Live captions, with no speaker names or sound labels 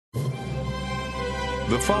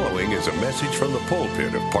The following is a message from the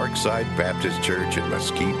pulpit of Parkside Baptist Church in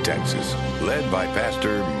Mesquite, Texas, led by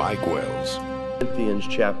Pastor Mike Wells. Corinthians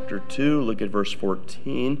chapter 2, look at verse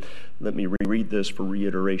 14. Let me reread this for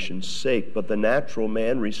reiteration's sake. But the natural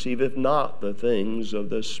man receiveth not the things of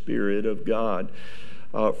the Spirit of God,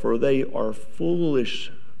 for they are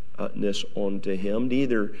foolishness unto him,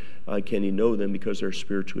 neither can he know them because they're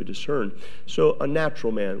spiritually discerned. So a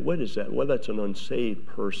natural man, what is that? Well, that's an unsaved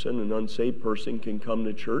person. An unsaved person can come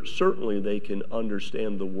to church. Certainly they can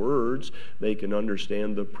understand the words. They can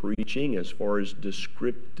understand the preaching as far as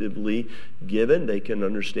descriptively given. They can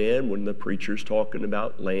understand when the preacher's talking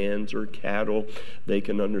about lands or cattle. They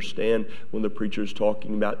can understand when the preacher's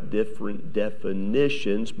talking about different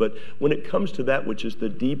definitions. But when it comes to that which is the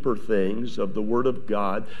deeper things of the Word of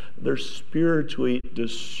God, they're spiritually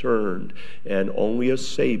discerned. And only a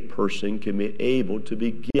saved person can be able to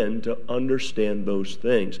begin to understand those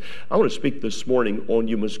things. I want to speak this morning on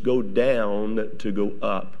you must go down to go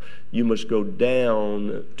up. You must go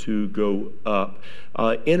down to go up.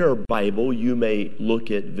 In our Bible, you may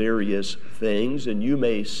look at various things, and you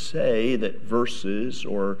may say that verses,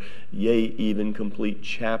 or yea, even complete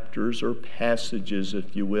chapters or passages,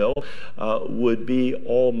 if you will, would be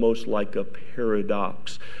almost like a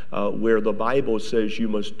paradox, where the Bible says you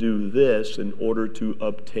must do this in order to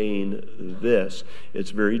obtain this.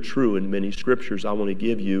 It's very true in many scriptures. I want to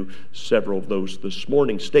give you several of those this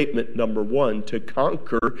morning. Statement number one: to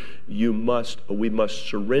conquer, we must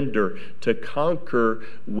surrender. To conquer,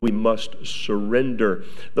 we must surrender.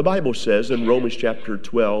 The Bible says in Romans chapter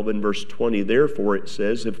 12 and verse 20, therefore it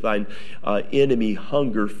says, if thine enemy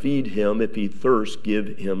hunger, feed him. If he thirst,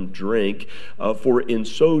 give him drink. For in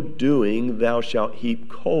so doing, thou shalt heap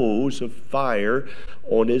coals of fire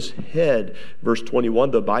on his head. Verse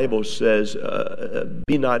 21, the Bible says,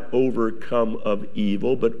 be not overcome of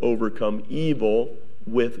evil, but overcome evil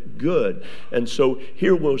with good. And so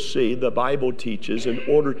here we'll see the Bible teaches in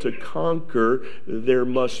order to conquer, there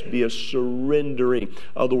must be a surrendering. In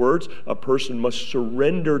other words, a person must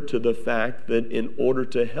surrender to the fact that in order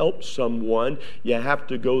to help someone, you have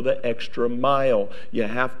to go the extra mile. You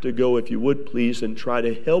have to go, if you would please, and try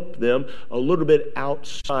to help them a little bit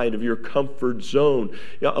outside of your comfort zone.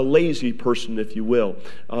 A lazy person, if you will,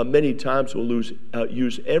 many times will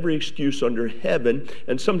use every excuse under heaven,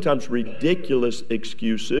 and sometimes ridiculous excuses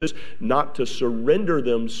not to surrender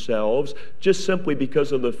themselves just simply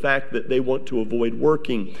because of the fact that they want to avoid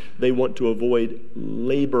working. They want to avoid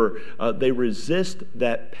labor. They resist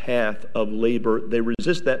that path of labor. They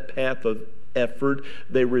resist that path of effort.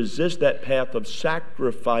 They resist that path of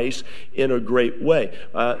sacrifice in a great way.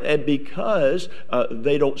 And because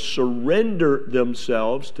they don't surrender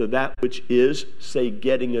themselves to that which is, say,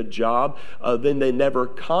 getting a job, then they never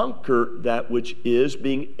conquer that which is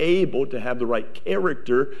being able to have the right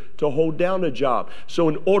character to hold down a job. So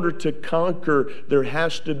in order to conquer, there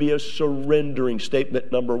has to be a surrendering.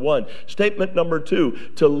 Statement number one. Statement number two,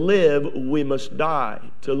 to live, we must die.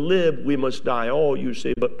 To live, we must die. Oh, you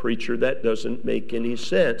say, but preacher, that doesn't make any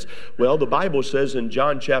sense. Well, the Bible says in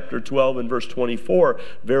John chapter 12 and verse 24,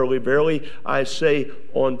 verily, verily, I say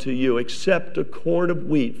unto you, except a corn of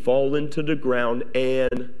wheat fall into the ground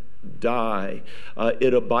and die,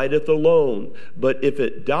 it abideth alone. But if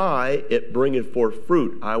it die, it bringeth forth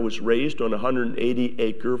fruit. I was raised on a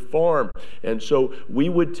 180-acre farm. And so we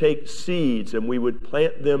would take seeds and we would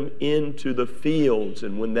plant them into the fields.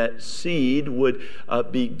 And when that seed would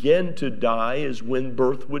begin to die is when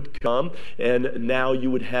birth would come. And now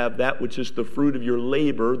you would have that which is the fruit of your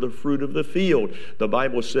labor, the fruit of the field. The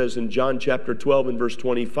Bible says in John chapter 12 and verse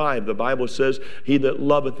 25, the Bible says, he that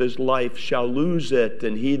loveth his life shall lose it,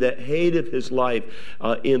 and he that hateth his life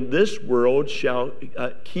in this world shall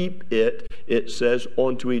keep it, it says,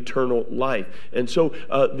 unto eternal life. And so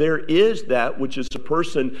there is that which is a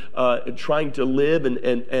person trying to live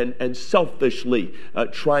and selfishly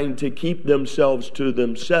trying to keep themselves to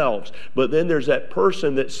themselves. But then there's that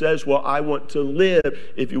person that says, well, I want to live,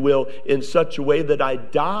 if you will, in such a way that I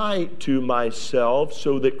die to myself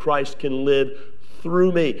so that Christ can live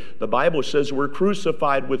through me. The Bible says we're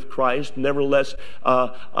crucified with Christ, nevertheless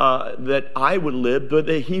that I would live, but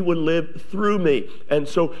that he would live through me. And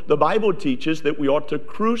so the Bible teaches that we ought to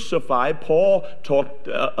crucify. Paul talked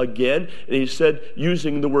again, and he said,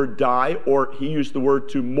 using the word die, or he used the word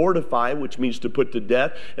to mortify, which means to put to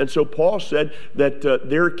death. And so Paul said that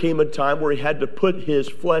there came a time where he had to put his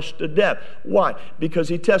flesh to death. Why? Because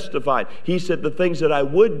he testified. He said, the things that I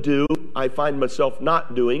would do, I find myself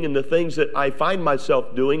not doing, and the things that I find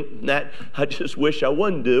myself doing that I just wish I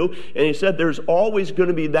wouldn't do. And he said there's always going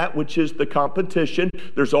to be that which is the competition.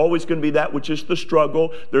 There's always going to be that which is the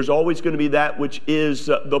struggle. There's always going to be that which is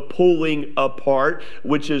the pulling apart,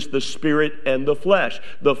 which is the spirit and the flesh.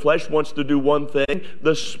 The flesh wants to do one thing.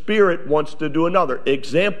 The spirit wants to do another.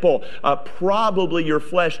 Example, probably your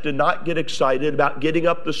flesh did not get excited about getting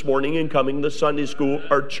up this morning and coming to Sunday school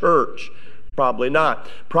or church. Probably not.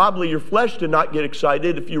 Probably your flesh did not get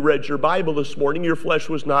excited if you read your Bible this morning. Your flesh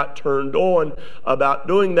was not turned on about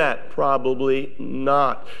doing that. Probably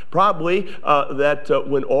not. Probably that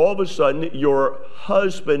when all of a sudden your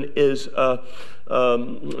husband is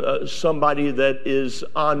somebody that is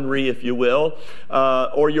ornery, if you will,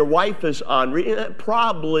 or your wife is ornery,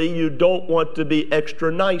 probably you don't want to be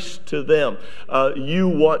extra nice to them. You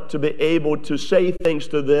want to be able to say things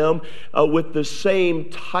to them with the same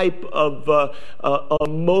type of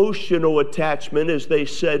emotional attachment as they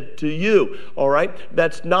said to you. All right?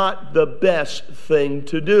 That's not the best thing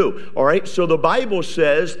to do. All right? So the Bible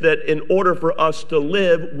says that in order for us to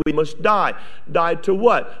live, we must die. Die to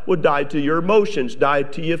what? Well, die to your emotions. Die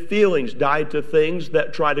to your feelings, die to things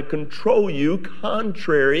that try to control you,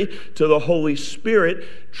 contrary to the Holy Spirit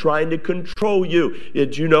trying to control you.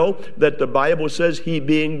 Did you know that the Bible says he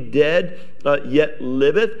being dead yet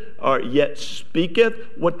liveth, or yet speaketh?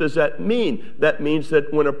 What does that mean? That means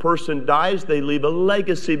that when a person dies, they leave a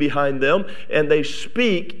legacy behind them, and they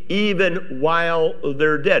speak even while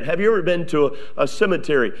they're dead. Have you ever been to a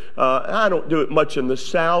cemetery? I don't do it much in the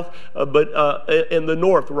South, but in the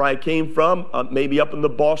North where I came from, maybe up in the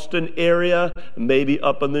Boston area, maybe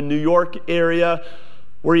up in the New York area,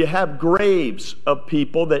 where you have graves of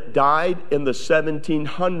people that died in the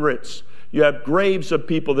 1700s. You have graves of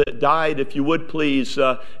people that died, if you would please,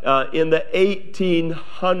 in the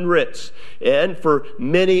 1800s. And for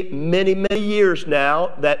many, many, many years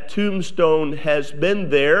now, that tombstone has been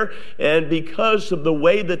there. And because of the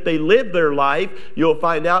way that they live their life, you'll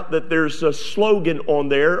find out that there's a slogan on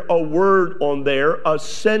there, a word on there, a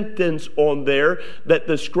sentence on there that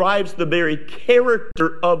describes the very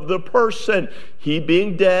character of the person. He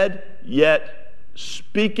being dead, yet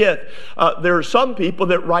speaketh. There are some people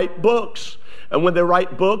that write books, and when they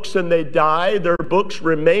write books and they die, their books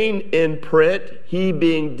remain in print. He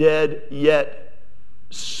being dead yet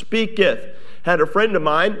speaketh. Had a friend of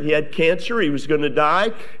mine, he had cancer, he was going to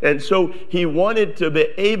die, and so he wanted to be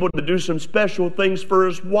able to do some special things for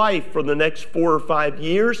his wife for the next 4 or 5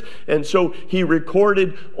 years, and so he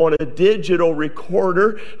recorded on a digital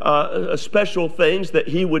recorder special things that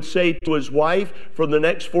he would say to his wife for the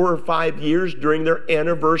next 4 or 5 years during their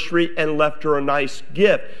anniversary, and left her a nice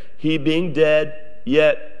gift. He being dead,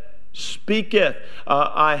 yet speaketh.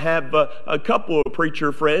 I have a couple of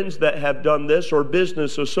preacher friends that have done this, or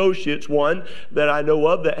business associates, one that I know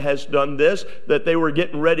of that has done this, that they were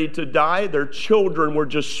getting ready to die. Their children were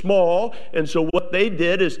just small, and so what they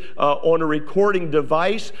did is on a recording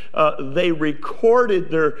device, they recorded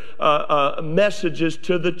their messages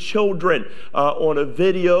to the children on a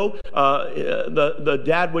video. The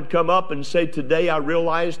dad would come up and say, "Today I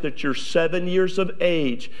realized that you're 7 years of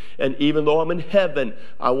age, and even though I'm in heaven,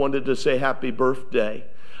 I wanted to say happy birthday.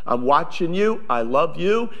 I'm watching you. I love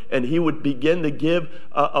you." And he would begin to give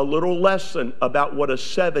a little lesson about what a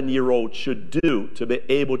 7-year-old should do to be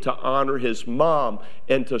able to honor his mom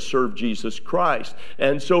and to serve Jesus Christ.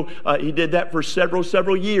 And so he did that for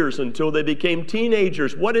several years until they became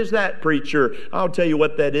teenagers. What is that, preacher? I'll tell you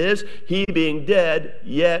what that is. He being dead,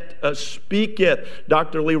 yet speaketh.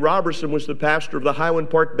 Dr. Lee Robertson was the pastor of the Highland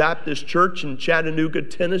Park Baptist Church in Chattanooga,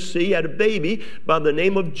 Tennessee. He had a baby by the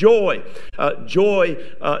name of Joy. Joy,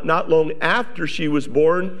 not long after she was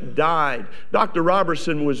born, died. Dr. Robertson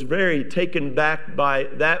was very taken back by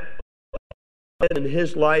that in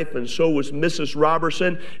his life, and so was Mrs.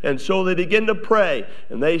 Robertson. And so they began to pray,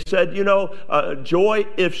 and they said, Joy,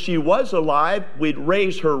 if she was alive, we'd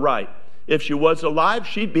raise her right. If she was alive,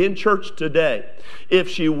 she'd be in church today. If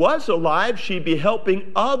she was alive, she'd be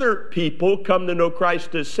helping other people come to know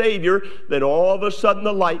Christ as Savior. Then all of a sudden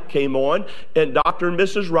the light came on, and Dr. and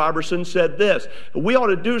Mrs. Robertson said this: we ought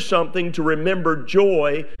to do something to remember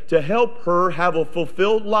Joy, to help her have a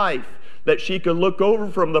fulfilled life, that she could look over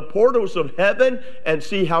from the portals of heaven and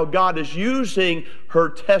see how God is using her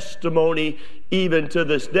testimony even to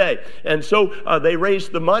this day. And so they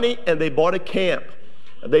raised the money and they bought a camp.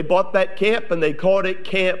 They bought that camp and they called it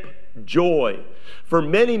Camp Joy. For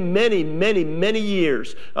many, many, many, many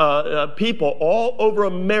years, people all over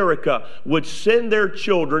America would send their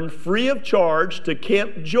children free of charge to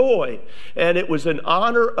Camp Joy. And it was in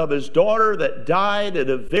honor of his daughter that died at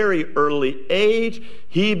a very early age,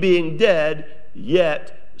 he being dead,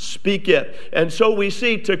 yet speaketh. And so we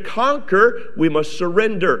see to conquer, we must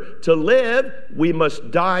surrender. To live, we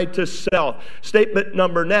must die to self. Statement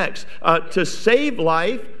number next, to save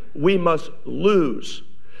life, we must lose.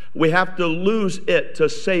 We have to lose it to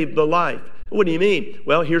save the life. What do you mean?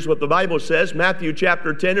 Well, here's what the Bible says. Matthew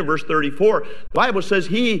chapter 10 and verse 34. The Bible says,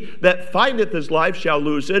 he that findeth his life shall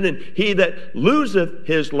lose it, and he that loseth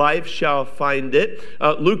his life shall find it.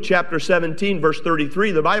 Luke chapter 17 verse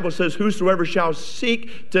 33. The Bible says, whosoever shall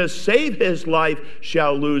seek to save his life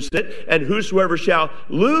shall lose it, and whosoever shall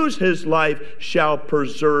lose his life shall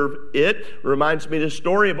preserve it. Reminds me of the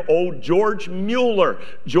story of old George Mueller.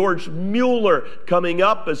 George Mueller, coming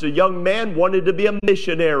up as a young man, wanted to be a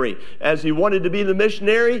missionary. As he wanted to be the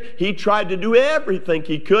missionary, he tried to do everything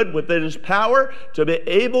he could within his power to be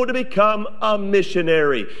able to become a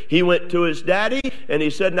missionary. He went to his daddy and he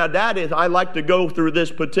said, now Daddy, I like to go through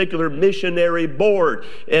this particular missionary board.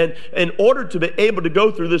 And in order to be able to go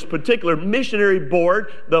through this particular missionary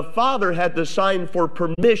board, the father had to sign for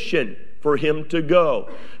permission for him to go.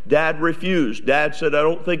 Dad refused. Dad said, I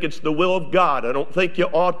don't think it's the will of God. I don't think you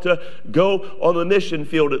ought to go on the mission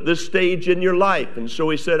field at this stage in your life. And so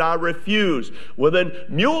he said, I refuse. Well, then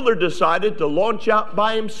Mueller decided to launch out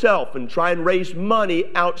by himself and try and raise money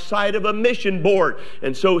outside of a mission board.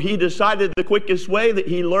 And so he decided the quickest way that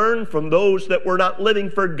he learned from those that were not living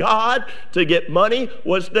for God to get money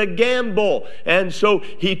was to gamble. And so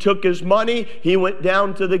he took his money, he went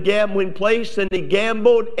down to the gambling place and he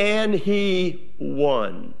gambled and he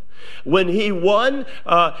won. When he won,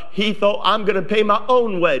 he thought, I'm going to pay my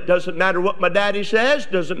own way. Doesn't matter what my daddy says.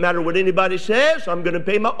 Doesn't matter what anybody says. I'm going to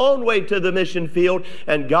pay my own way to the mission field.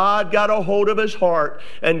 And God got a hold of his heart.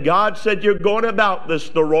 And God said, you're going about this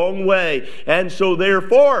the wrong way. And so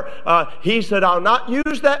therefore, he said, I'll not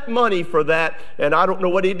use that money for that. And I don't know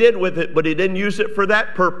what he did with it, but he didn't use it for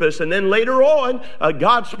that purpose. And then later on,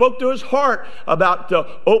 God spoke to his heart about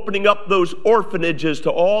opening up those orphanages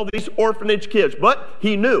to all these orphanage kids. But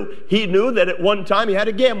he knew that at one time he had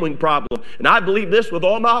a gambling problem. And I believe this with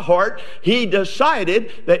all my heart. He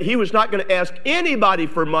decided that he was not going to ask anybody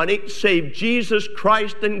for money save Jesus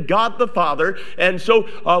Christ and God the Father. And so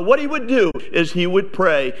what he would do is he would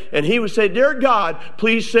pray. And he would say, Dear God,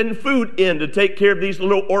 please send food in to take care of these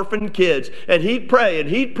little orphan kids. And he'd pray and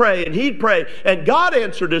he'd pray and he'd pray. And God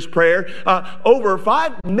answered his prayer. Over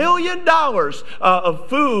 $5 million of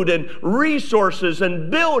food and resources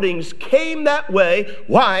and buildings came that way.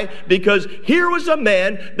 Why? Because here was a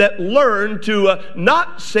man that learned to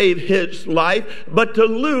not save his life, but to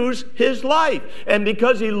lose his life. And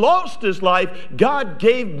because he lost his life, God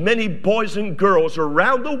gave many boys and girls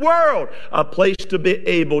around the world a place to be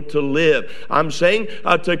able to live. I'm saying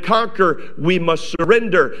to conquer, we must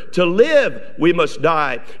surrender. To live, we must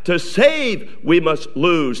die. To save, we must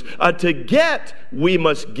lose. To get, we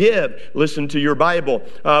must give. Listen to your Bible.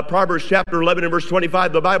 Proverbs chapter 11 and verse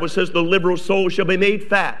 25, the Bible says, the liberal soul shall be made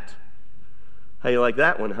fat. How you like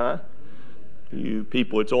that one, huh? You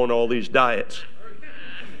people, it's on all these diets.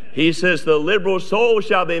 He says, the liberal soul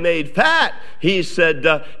shall be made fat. He says,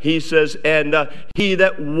 and he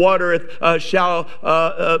that watereth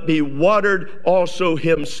shall be watered also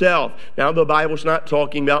himself. Now, the Bible's not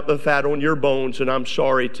talking about the fat on your bones, and I'm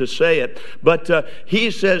sorry to say it. But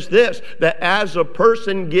he says this, that as a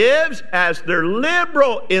person gives, as they're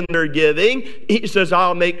liberal in their giving, he says,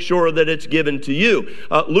 I'll make sure that it's given to you.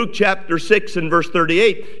 Luke chapter 6 and verse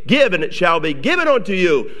 38, give and it shall be given unto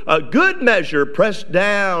you. A good measure pressed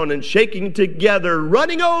down and shaking together,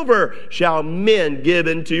 running over, shall men give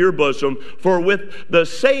into your bosom. For with the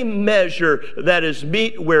same measure that is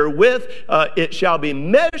meet wherewith, it shall be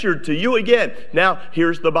measured to you again. Now,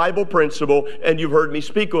 here's the Bible principle, and you've heard me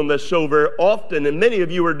speak on this so very often, and many of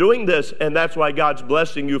you are doing this, and that's why God's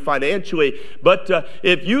blessing you financially. But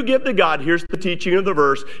if you give to God, here's the teaching of the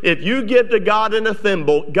verse, if you give to God in a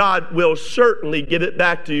thimble, God will certainly give it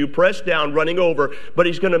back to you, pressed down, running over, but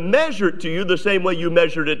He's going to measure it to you the same way you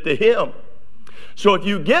measured it to Him. So if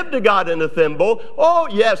you give to God in a thimble, oh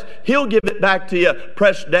yes, He'll give it back to you,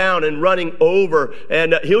 pressed down and running over.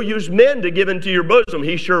 And He'll use men to give into your bosom.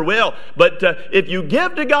 He sure will. But if you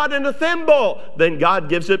give to God in a thimble, then God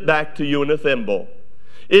gives it back to you in a thimble.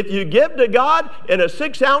 If you give to God in a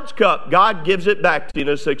 6-ounce cup, God gives it back to you in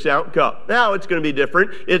a 6-ounce cup. Now, it's going to be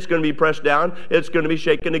different. It's going to be pressed down. It's going to be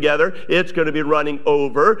shaken together. It's going to be running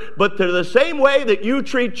over. But the same way that you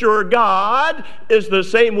treat your God is the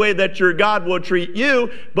same way that your God will treat you.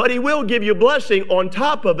 But He will give you blessing on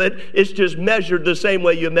top of it. It's just measured the same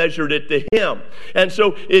way you measured it to Him. And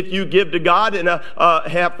so, if you give to God in a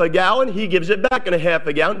half a gallon, He gives it back in a half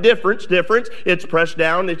a gallon. Difference. It's pressed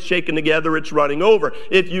down. It's shaken together. It's running over.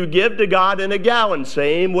 If you give to God in a gallon,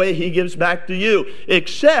 same way He gives back to you.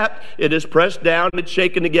 Except it is pressed down, it's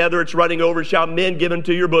shaken together, it's running over, shall men give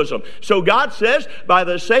into your bosom. So God says, by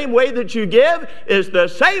the same way that you give is the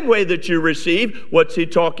same way that you receive. What's He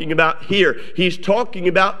talking about here? He's talking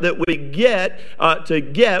about that we get, to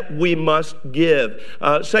get, we must give.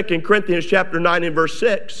 2 Corinthians chapter 9 and verse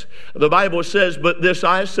 6, the Bible says, but this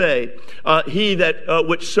I say, he that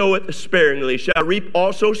which soweth sparingly shall reap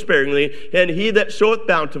also sparingly, and he that soweth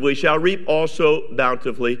bountifully shall reap also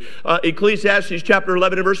bountifully. Ecclesiastes chapter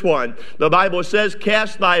 11 and verse 1, the Bible says,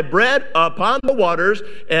 cast thy bread upon the waters,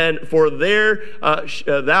 and for there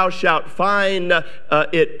thou shalt find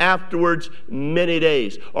it afterwards many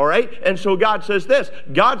days. All right? And so God says this.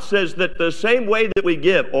 God says that the same way that we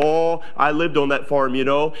give, I lived on that farm,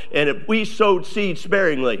 and if we sowed seed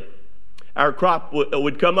sparingly, our crop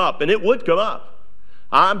would come up, and it would come up.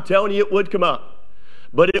 I'm telling you, it would come up.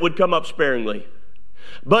 But it would come up sparingly.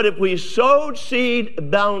 But if we sowed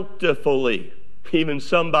seed bountifully, even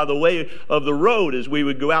some by the way of the road as we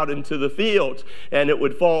would go out into the fields, and it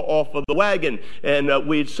would fall off of the wagon, and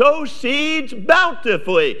we'd sow seeds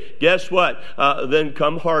bountifully. Guess what? Then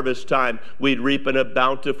come harvest time, we'd reap in a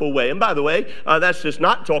bountiful way. And by the way, that's just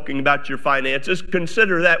not talking about your finances.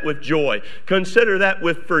 Consider that with joy. Consider that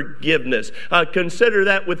with forgiveness. Consider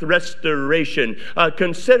that with restoration.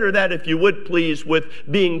 Consider that, if you would please, with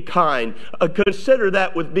being kind. Consider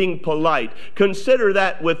that with being polite. Consider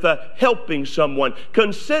that with helping someone.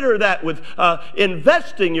 Consider that with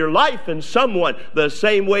investing your life in someone. The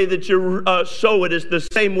same way that you sow it is the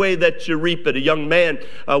same way that you reap it. A young man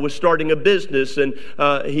was starting a business, and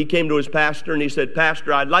he came to his pastor and he said,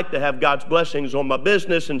 Pastor, I'd like to have God's blessings on my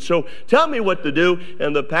business, and so tell me what to do.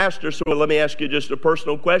 And the pastor said, well, let me ask you just a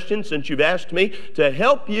personal question. Since you've asked me to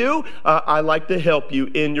help you, I'd like to help you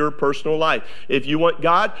in your personal life. If you want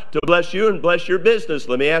God to bless you and bless your business,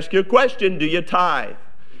 let me ask you a question. Do you tithe?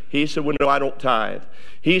 He said, well, no, I don't tithe.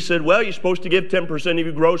 He said, well, you're supposed to give 10% of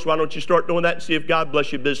your gross. Why don't you start doing that and see if God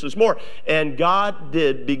bless your business more? And God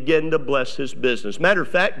did begin to bless his business. Matter of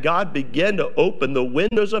fact, God began to open the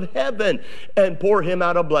windows of heaven and pour him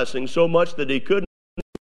out a blessing so much that he couldn't.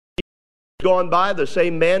 Gone by, the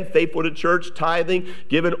same man, faithful to church, tithing,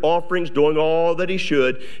 giving offerings, doing all that he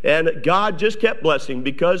should. And God just kept blessing,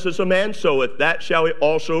 because as a man soweth, that shall he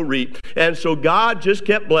also reap. And so God just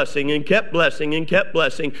kept blessing and kept blessing and kept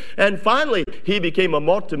blessing. And finally, he became a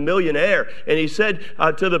multimillionaire. And he said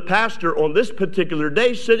to the pastor on this particular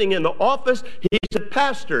day, sitting in the office, he said,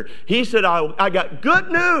 Pastor, he said, I got good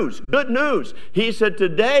news, good news. He said,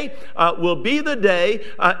 today will be the day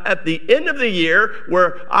at the end of the year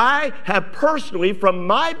where I have personally from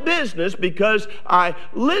my business, because I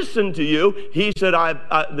listened to you, he said,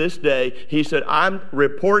 this day, he said, I'm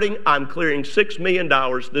reporting I'm clearing $6 million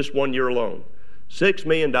this 1 year alone. $6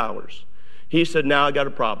 million. He said, now I got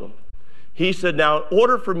a problem. He said, now in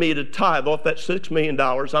order for me to tithe off that $6 million,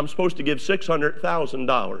 I'm supposed to give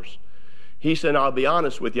 $600,000. He said, I'll be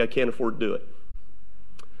honest with you, I can't afford to do it.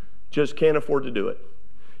 Just can't afford to do it.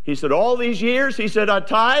 He said, all these years, he said, I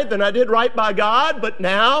tithed and I did right by God, but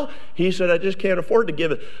now, he said, I just can't afford to give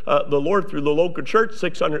the Lord through the local church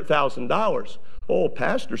 $600,000. Oh,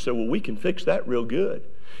 pastor said, well, we can fix that real good.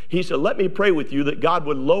 He said, let me pray with you that God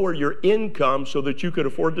would lower your income so that you could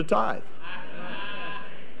afford to tithe.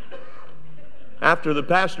 After the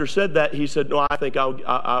pastor said that, he said, no, I think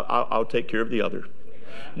I'll take care of the other.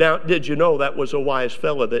 Now, did you know that was a wise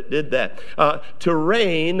fella that did that? To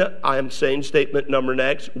reign, I'm saying statement number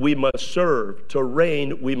next, we must serve. To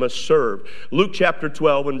reign, we must serve. Luke chapter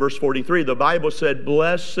 12 and verse 43, the Bible said,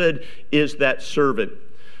 blessed is that servant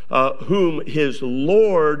whom his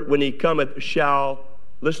Lord, when he cometh, shall,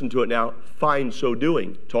 listen to it now, find so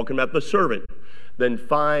doing. Talking about the servant. Then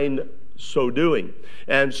find so doing.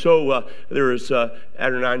 And so there is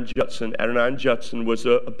Adoniram Judson. Adoniram Judson was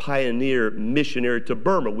a pioneer missionary to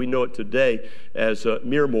Burma. We know it today as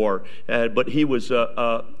Myanmar, but he was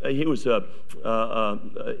a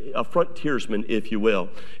frontiersman, if you will,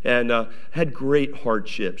 and had great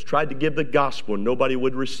hardships. Tried to give the gospel, and nobody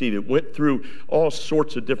would receive it. Went through all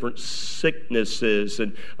sorts of different sicknesses,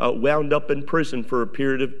 and wound up in prison for a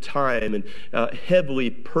period of time, and heavily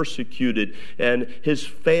persecuted. And his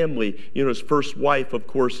family, his first wife, of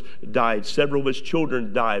course, died. Several of his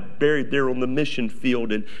children died, buried there on the mission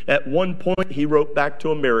field. And at one point, he wrote back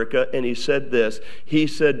to America, and he said this. He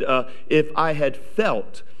said, if I had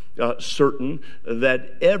felt certain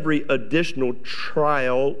that every additional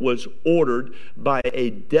trial was ordered by a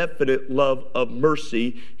definite love of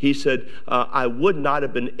mercy, he said, I would not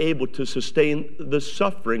have been able to sustain the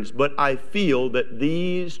sufferings, but I feel that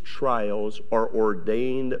these trials are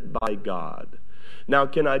ordained by God. Now,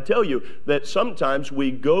 can I tell you that sometimes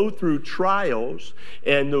we go through trials,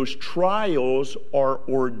 and those trials are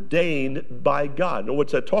ordained by God. Now,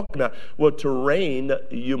 what's that talking about? Well, to reign,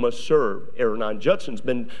 you must serve. Aaron Judson's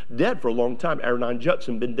been dead for a long time. Aaron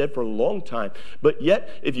Judson been dead for a long time. But yet,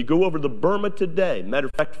 if you go over to Burma today, matter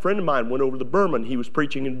of fact, a friend of mine went over to Burma, and he was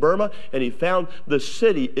preaching in Burma, and he found the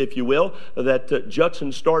city, if you will, that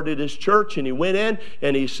Judson started his church, and he went in,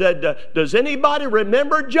 and he said, does anybody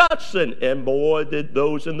remember Judson? And boy, did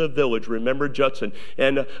those in the village remember Judson.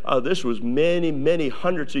 And this was many, many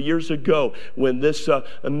hundreds of years ago when this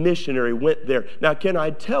missionary went there. Now, can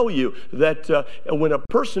I tell you that when a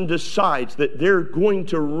person decides that they're going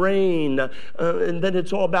to reign, and then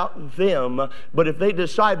it's all about them, but if they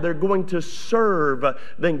decide they're going to serve,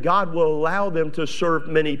 then God will allow them to serve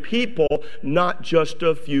many people, not just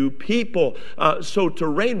a few people. So to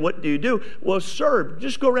reign, what do? Well, serve.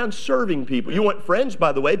 Just go around serving people. You want friends,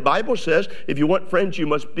 by the way. Bible says if you want friends, you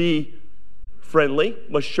must be friendly,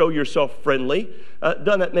 must show yourself friendly.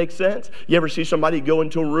 Doesn't that make sense? You ever see somebody go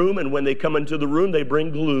into a room, and when they come into the room, they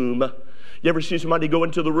bring gloom? You ever see somebody go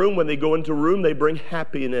into the room, when they go into a room, they bring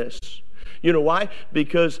happiness? You know why?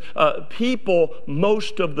 Because people,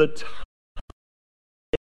 most of the time,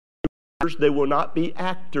 they will not be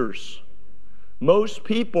actors. Most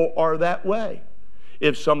people are that way.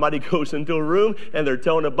 If somebody goes into a room and they're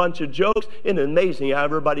telling a bunch of jokes, isn't it amazing how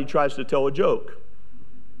everybody tries to tell a joke?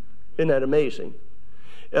 Isn't that amazing?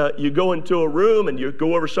 You go into a room and you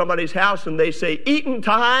go over somebody's house and they say, eating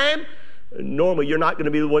time. Normally, you're not going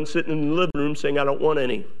to be the one sitting in the living room saying, I don't want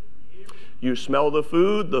any. You smell the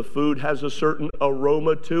food has a certain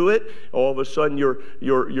aroma to it. All of a sudden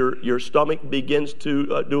your stomach begins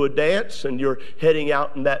to do a dance, and you're heading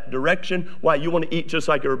out in that direction. Why? You want to eat just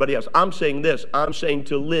like everybody else. I'm saying this. I'm saying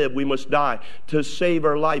to live, we must die. To save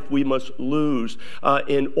our life, we must lose.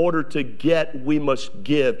 In order to get, we must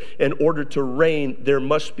give. In order to reign, there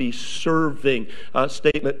must be serving.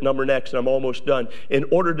 Statement number next, and I'm almost done. In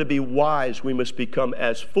order to be wise, we must become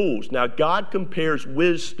as fools. Now, God compares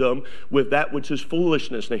wisdom with that which is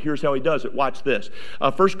foolishness. Now, here's how he does it. Watch this.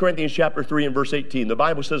 1 Corinthians chapter 3 and verse 18. The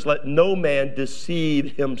Bible says, let no man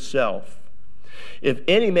deceive himself. If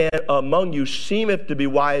any man among you seemeth to be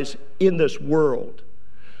wise in this world,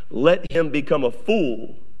 let him become a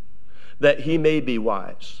fool, that he may be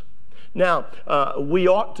wise. Now, we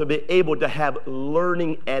ought to be able to have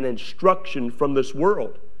learning and instruction from this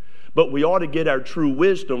world, but we ought to get our true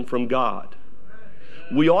wisdom from God.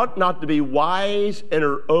 We ought not to be wise in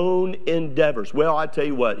our own endeavors. Well, I tell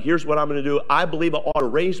you what, here's what I'm going to do. I believe I ought to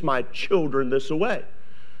raise my children this way.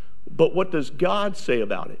 But what does God say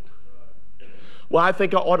about it? Well, I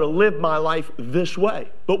think I ought to live my life this way.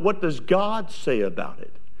 But what does God say about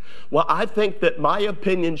it? Well, I think that my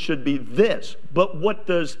opinion should be this. But what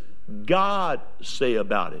does God say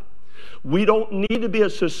about it? We don't need to be a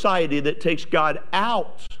society that takes God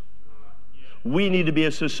out. We need to be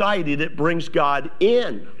a society that brings God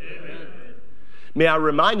in. Amen. May I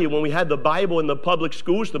remind you, when we had the Bible in the public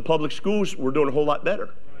schools were doing a whole lot better.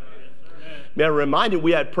 Amen. May I remind you,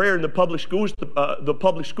 we had prayer in the public schools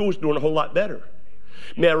doing a whole lot better.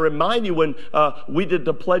 May I remind you, when we did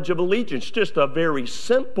the Pledge of Allegiance, just a very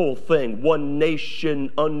simple thing, one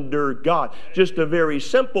nation under God. Just a very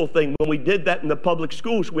simple thing. When we did that in the public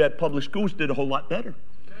schools, we had public schools did a whole lot better.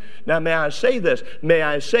 Now, may I say this? May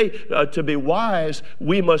I say, to be wise,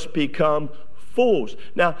 we must become fools.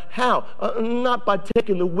 Now, how? Not by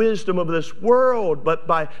taking the wisdom of this world, but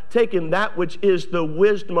by taking that which is the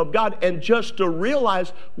wisdom of God, and just to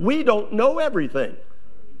realize we don't know everything.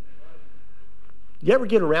 You ever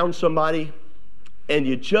get around somebody and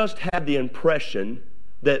you just have the impression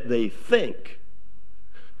that they think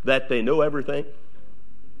that they know everything?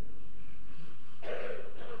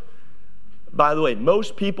 By the way,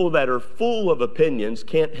 most people that are full of opinions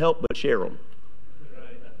can't help but share them.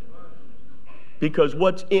 Because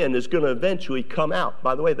what's in is going to eventually come out.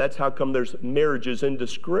 By the way, that's how come there's marriages in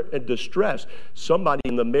distress. Somebody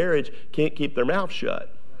in the marriage can't keep their mouth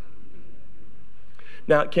shut.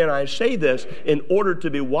 Now, can I say this? In order to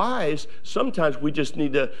be wise, sometimes we just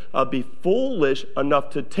need to be foolish enough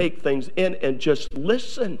to take things in and just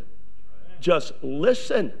listen. Just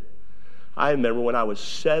listen. I remember when I was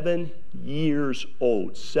 7 years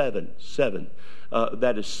old, seven.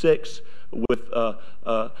 That is 6 with,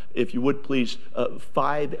 if you would please,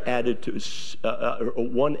 5 added to,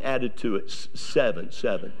 1 added to it, 7.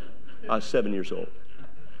 7 years old.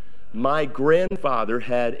 My grandfather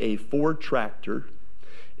had a Ford tractor,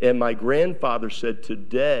 and my grandfather said,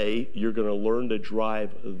 today you're going to learn to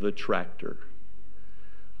drive the tractor.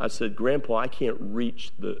 I said, Grandpa, I can't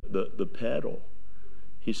reach the pedal.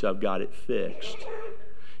 He said, I've got it fixed.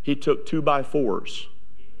 He took 2x4s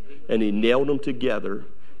and he nailed them together,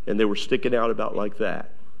 and they were sticking out about like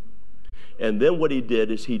that. And then what he did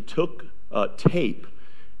is he took tape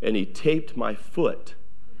and he taped my foot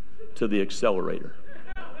to the accelerator.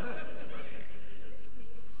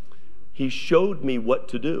 He showed me what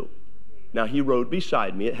to do. Now, he rode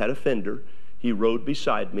beside me. It had a fender. He rode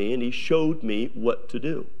beside me, and he showed me what to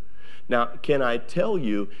do. Now, can I tell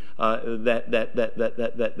you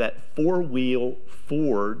that four-wheel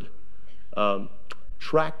Ford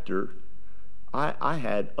tractor, I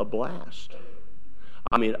had a blast.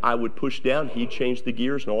 I mean, I would push down, he'd change the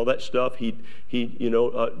gears and all that stuff. He'd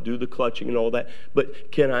do the clutching and all that.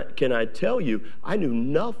 But can I tell you, I knew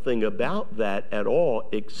nothing about that at all,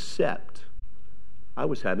 except I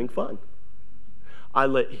was having fun. I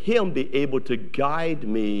let him be able to guide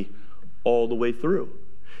me all the way through.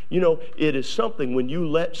 You know, it is something when you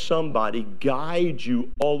let somebody guide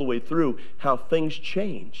you all the way through, how things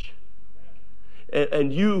change.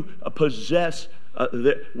 And you possess,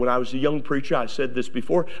 when I was a young preacher, I said this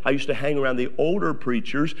before, I used to hang around the older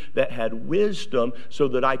preachers that had wisdom so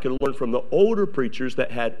that I could learn from the older preachers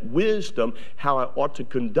that had wisdom how I ought to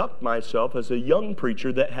conduct myself as a young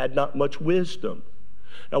preacher that had not much wisdom.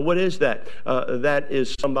 Now, what is that? That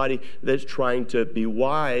is somebody that's trying to be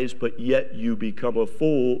wise, but yet you become a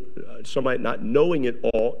fool, somebody not knowing it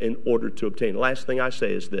all in order to obtain. The last thing I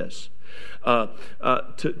say is this.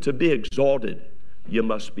 To be exalted, you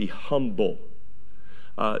must be humble.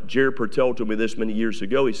 Jerry Pertel told me this many years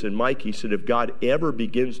ago. He said, Mike, he said, if God ever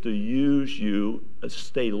begins to use you,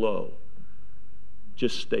 stay low.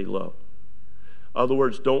 Just stay low. In other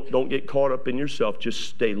words, don't get caught up in yourself. Just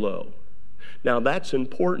stay low. Now, that's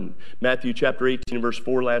important. Matthew chapter 18, verse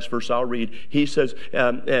 4, last verse I'll read. He says,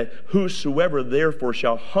 whosoever therefore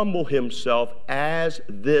shall humble himself as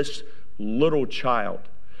this little child,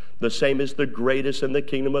 the same is the greatest in the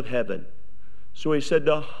kingdom of heaven. So he said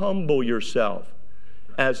to humble yourself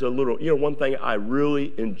as a little. You know, one thing I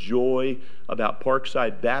really enjoy about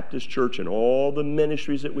Parkside Baptist Church and all the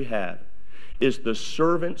ministries that we have is the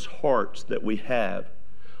servants' hearts that we have,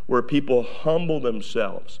 where people humble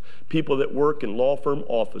themselves. People that work in law firm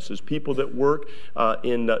offices, people that work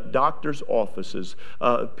in doctors' offices,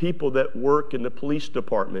 people that work in the police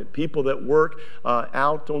department, people that work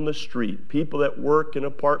out on the street, people that work in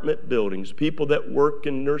apartment buildings, people that work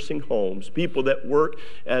in nursing homes, people that work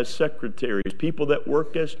as secretaries, people that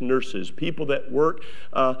work as nurses, people that work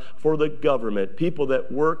for the government, people that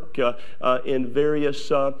work in various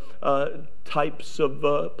types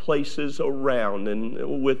of places around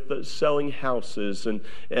and with selling houses and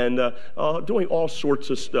doing all sorts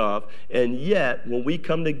of stuff. And yet, when we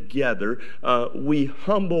come together, we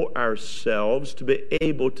humble ourselves to be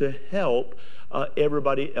able to help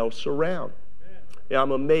everybody else around. Yeah,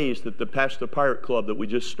 I'm amazed at the Patch the Pirate Club that we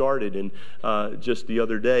just started. And just the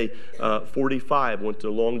other day, 45 went to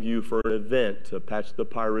Longview for an event, a Patch the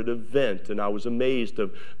Pirate event. And I was amazed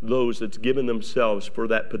of those that's given themselves for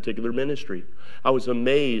that particular ministry. I was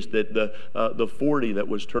amazed at the 40 that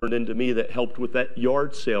was turned into me that helped with that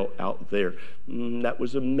yard sale out there. That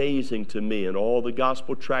was amazing to me. And all the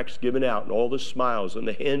gospel tracts given out and all the smiles and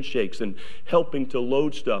the handshakes and helping to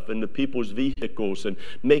load stuff into people's vehicles and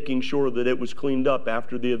making sure that it was cleaned up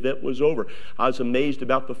after the event was over. I was amazed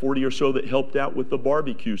about the 40 or so that helped out with the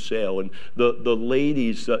barbecue sale and the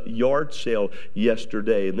ladies' yard sale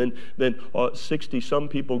yesterday. And then 60-some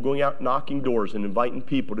people going out knocking doors and inviting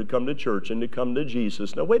people to come to church and to come to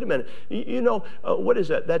Jesus. Now, wait a minute. You know, what is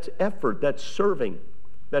that? That's effort. That's serving.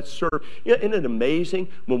 That's serve. You know, isn't it amazing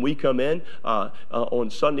when we come in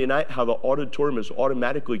on Sunday night how the auditorium has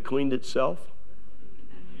automatically cleaned itself?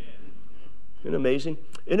 Isn't it amazing?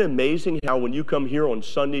 Isn't it amazing how when you come here on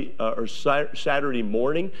Sunday or Saturday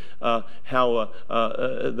morning, how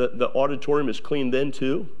the auditorium is cleaned then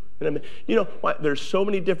too? You know, there's so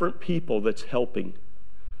many different people that's helping.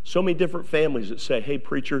 So many different families that say, hey,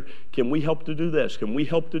 preacher, can we help to do this? Can we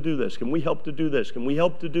help to do this? Can we help to do this? Can we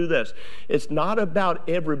help to do this? It's not about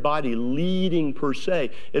everybody leading per se.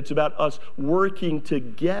 It's about us working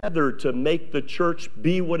together to make the church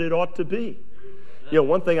be what it ought to be. You know,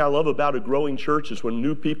 one thing I love about a growing church is when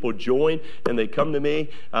new people join and they come to me.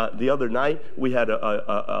 The other night, we had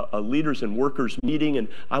a leaders and workers meeting, and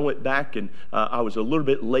I went back and I was a little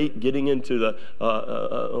bit late getting into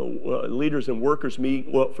the leaders and workers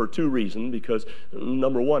meeting, well, for two reasons. Because,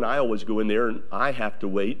 number one, I always go in there and I have to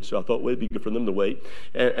wait, so I thought it would be good for them to wait.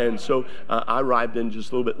 And so I arrived in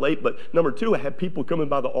just a little bit late. But number two, I had people coming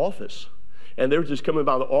by the office. And they were just coming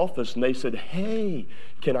by the office, and they said, hey,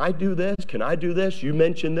 can I do this? Can I do this? You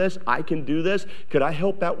mentioned this. I can do this. Could I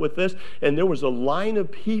help out with this? And there was a line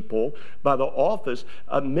of people by the office,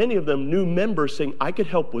 many of them new members, saying, I could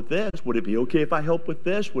help with this. Would it be okay if I help with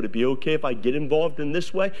this? Would it be okay if I get involved in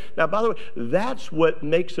this way? Now, by the way, that's what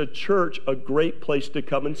makes a church a great place to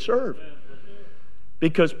come and serve.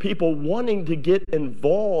 Because people wanting to get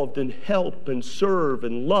involved and help and serve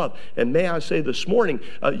and love. And may I say this morning,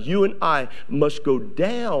 you and I must go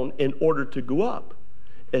down in order to go up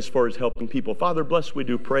as far as helping people. Father, bless, we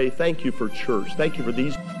do pray. Thank you for church. Thank you for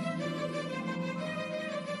these.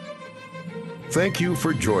 Thank you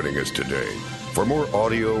for joining us today. For more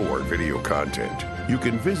audio or video content, you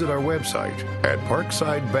can visit our website at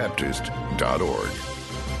parksidebaptist.org.